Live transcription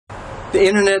The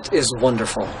internet is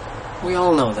wonderful. We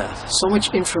all know that. So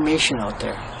much information out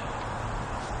there.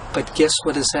 But guess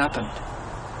what has happened?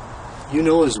 You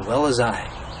know as well as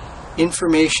I.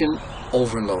 Information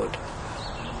overload.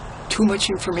 Too much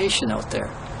information out there.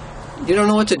 You don't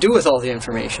know what to do with all the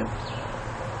information.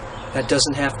 That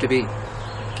doesn't have to be.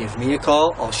 Give me a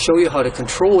call. I'll show you how to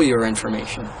control your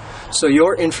information so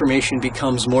your information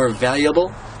becomes more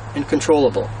valuable and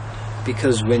controllable.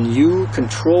 Because when you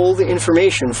control the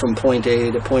information from point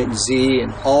A to point Z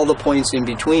and all the points in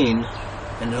between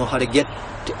and know how to get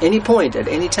to any point at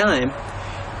any time,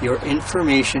 your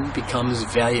information becomes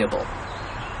valuable.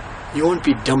 You won't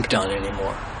be dumped on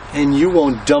anymore. And you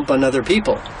won't dump on other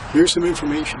people. Here's some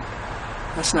information.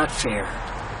 That's not fair.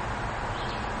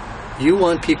 You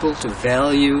want people to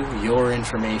value your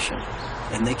information.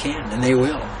 And they can, and they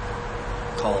will.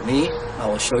 Call me. I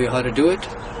will show you how to do it.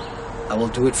 I will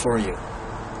do it for you.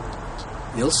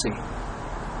 You'll see.